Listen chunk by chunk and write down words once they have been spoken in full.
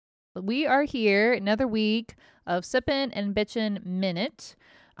We are here another week of Sippin and Bitchin Minute.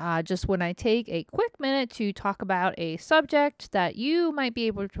 Just when I take a quick minute to talk about a subject that you might be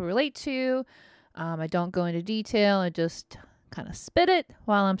able to relate to. I don't go into detail. I just kind of spit it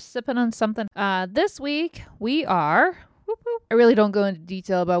while I'm sipping on something. This week we are. I really don't go into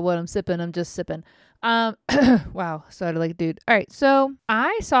detail about what I'm sipping. I'm just sipping. Wow, sounded like a dude. All right, so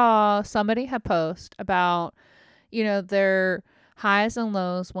I saw somebody had post about their highs and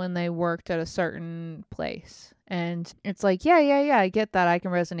lows when they worked at a certain place. And it's like, yeah, I get that. I can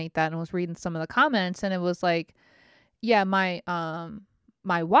resonate that. And I was reading some of the comments and it was like, yeah, my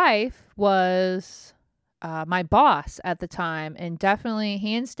wife was my boss at the time, and definitely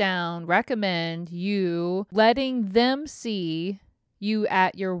hands down recommend you letting them see you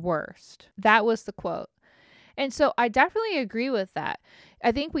at your worst. That was the quote. And so I definitely agree with that.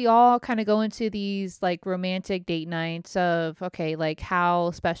 I think we all kind of go into these like romantic date nights of, okay, like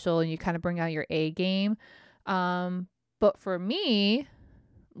how special, and you kind of bring out your A game. But for me,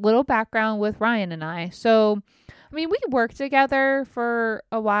 little background with Ryan and I. So, I mean, we worked together for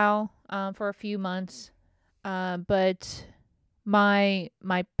a while, for a few months. But my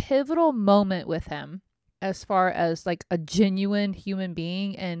pivotal moment with him, as far as like a genuine human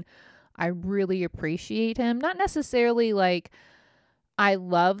being, and I really appreciate him. Not necessarily like I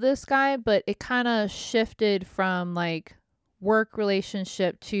love this guy, but it kind of shifted from like work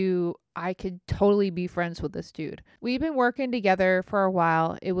relationship to I could totally be friends with this dude. We've been working together for a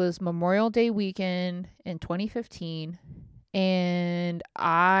while. It was Memorial Day weekend in 2015, and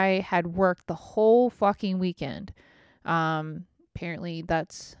I had worked the whole fucking weekend. Apparently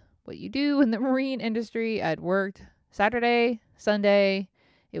that's what you do in the marine industry. I'd worked Saturday, Sunday.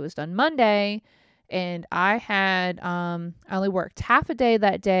 It was done Monday, and I only worked half a day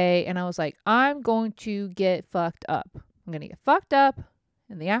that day, and I was like, I'm going to get fucked up. I'm going to get fucked up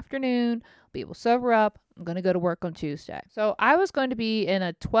in the afternoon, be able to sober up. I'm going to go to work on Tuesday. So I was going to be in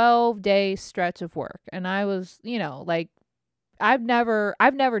a 12-day stretch of work, and I was, like, I've never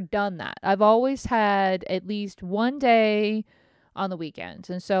done that. I've always had at least one day on the weekends.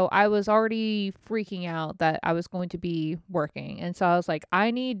 And so I was already freaking out that I was going to be working. And so I was like, I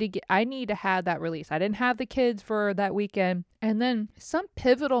need to have that release. I didn't have the kids for that weekend. And then some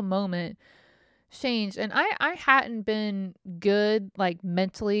pivotal moment changed, and I hadn't been good like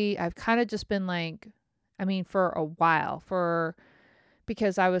mentally. I've kind of just been like, for a while,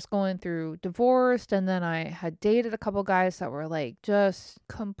 because I was going through divorce, and then I had dated a couple guys that were like just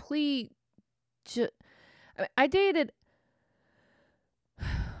complete. I dated.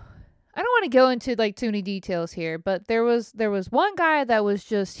 I don't want to go into like too many details here, but there was one guy that was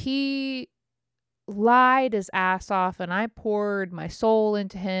just, he lied his ass off, and I poured my soul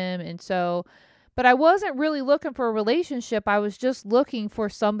into him. And so, but I wasn't really looking for a relationship. I was just looking for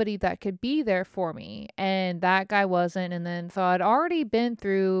somebody that could be there for me. And that guy wasn't. And then, so I'd already been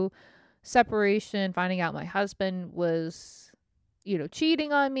through separation, finding out my husband was,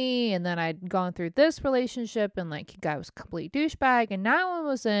 cheating on me. And then I'd gone through this relationship, and like, the guy was a complete douchebag. And now I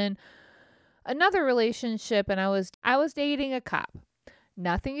was in another relationship, and I was dating a cop.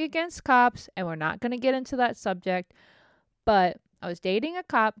 Nothing against cops, and we're not going to get into that subject, but I was dating a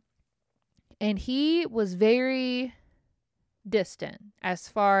cop, and he was very distant as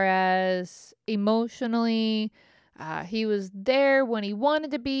far as emotionally. He was there when he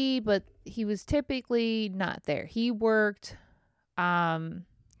wanted to be, but he was typically not there. He worked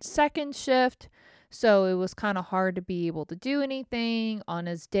second shift, so it was kind of hard to be able to do anything on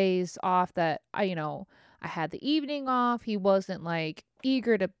his days off that I had the evening off. He wasn't like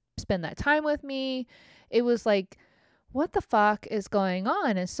eager to spend that time with me. It was like, what the fuck is going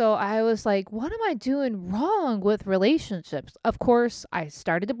on? And so I was like, what am I doing wrong with relationships? Of course, I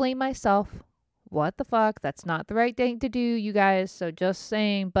started to blame myself. What the fuck? That's not the right thing to do, you guys. So just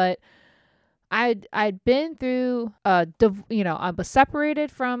saying, but I'd been through I was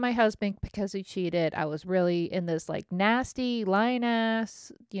separated from my husband because he cheated. I was really in this like nasty, lying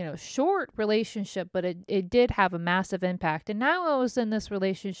ass, short relationship, but it did have a massive impact. And now I was in this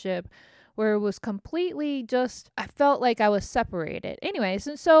relationship where it was completely just, I felt like I was separated. Anyways,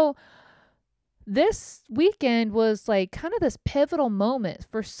 and so this weekend was like kind of this pivotal moment.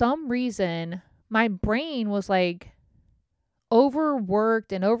 For some reason, my brain was like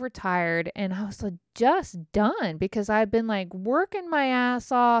overworked and overtired, and I was like just done, because I've been like working my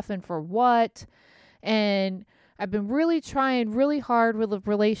ass off, and for what? And I've been really trying really hard with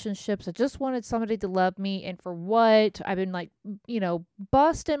relationships. I just wanted somebody to love me, and for what? I've been like,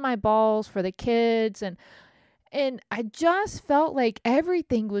 busting my balls for the kids, and I just felt like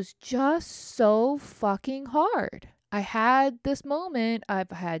everything was just so fucking hard. I had this moment.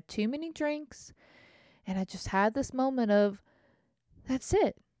 I've had too many drinks, and I just had this moment of, that's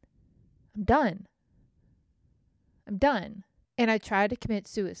it. I'm done. I'm done. And I tried to commit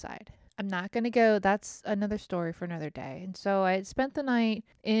suicide. I'm not going to go. That's another story for another day. And so I spent the night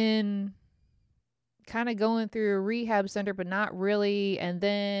in kind of going through a rehab center, but not really. And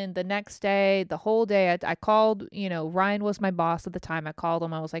then the next day, the whole day, I called, Ryan was my boss at the time. I called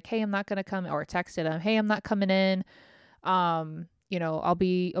him. I was like, hey, I'm not going to come, or texted him, hey, I'm not coming in. I'll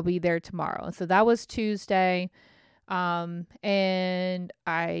be there tomorrow. And so that was Tuesday. And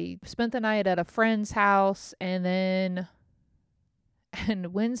I spent the night at a friend's house, and then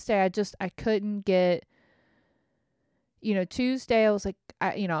and Wednesday I couldn't get, Tuesday I was like,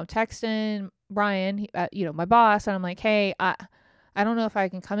 I'm texting Brian, my boss, and I'm like, hey, I don't know if I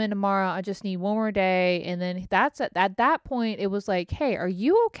can come in tomorrow. I just need one more day. And then that's at that point, it was like, hey, are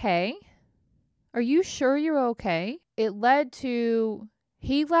you okay? Are you sure you're okay? It led to,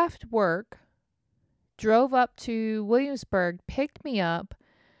 he left work, drove up to Williamsburg, picked me up,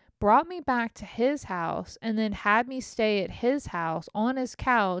 brought me back to his house, and then had me stay at his house on his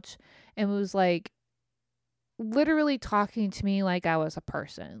couch, and was like literally talking to me like I was a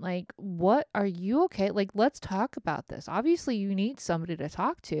person. Like, what, are you okay? Like, let's talk about this. Obviously you need somebody to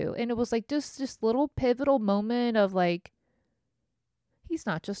talk to. And it was like just this little pivotal moment of like, he's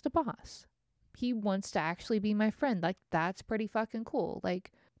not just a boss. He wants to actually be my friend. Like, that's pretty fucking cool.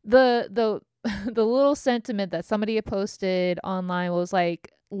 Like, the the little sentiment that somebody had posted online was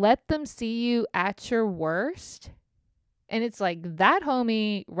like, let them see you at your worst. And it's like, that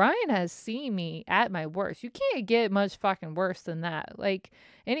homie, Ryan has seen me at my worst. You can't get much fucking worse than that. Like,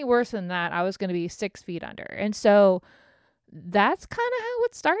 any worse than that, I was going to be 6 feet under. And so that's kind of how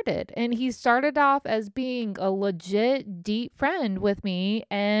it started. And he started off as being a legit deep friend with me.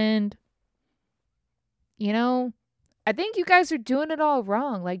 And, I think you guys are doing it all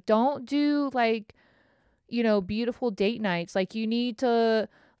wrong. Like, don't do like, beautiful date nights. Like, you need to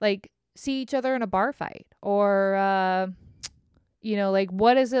like see each other in a bar fight, or like,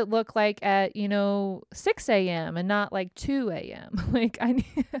 what does it look like at 6 a.m. and not like 2 a.m. Like,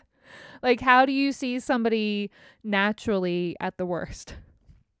 like, how do you see somebody naturally at the worst?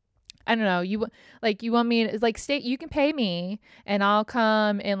 I don't know. You want me to like stay, you can pay me and I'll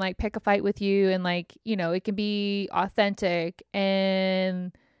come and like pick a fight with you, and like, it can be authentic,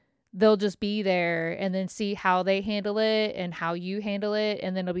 and they'll just be there, and then see how they handle it and how you handle it,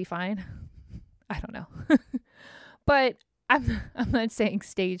 and then it'll be fine. I don't know. But I'm not saying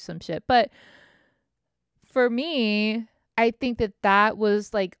stage some shit, but for me, I think that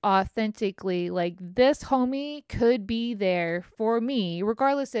was like authentically, like, this homie could be there for me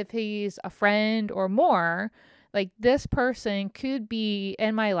regardless if he's a friend or more. Like, this person could be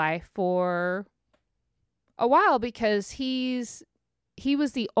in my life for a while, because he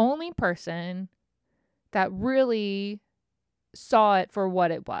was the only person that really saw it for what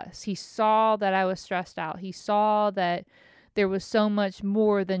it was. He saw that I was stressed out. He saw that there was so much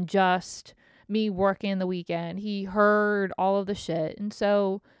more than just me working the weekend. He heard all of the shit. And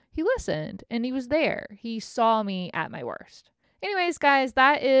so he listened, and he was there. He saw me at my worst. Anyways, guys,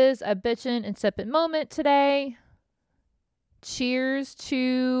 that is a bitchin' and sippin' moment today. Cheers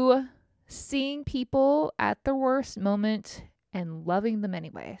to seeing people at their worst moment and loving them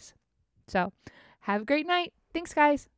anyways. So have a great night. Thanks, guys.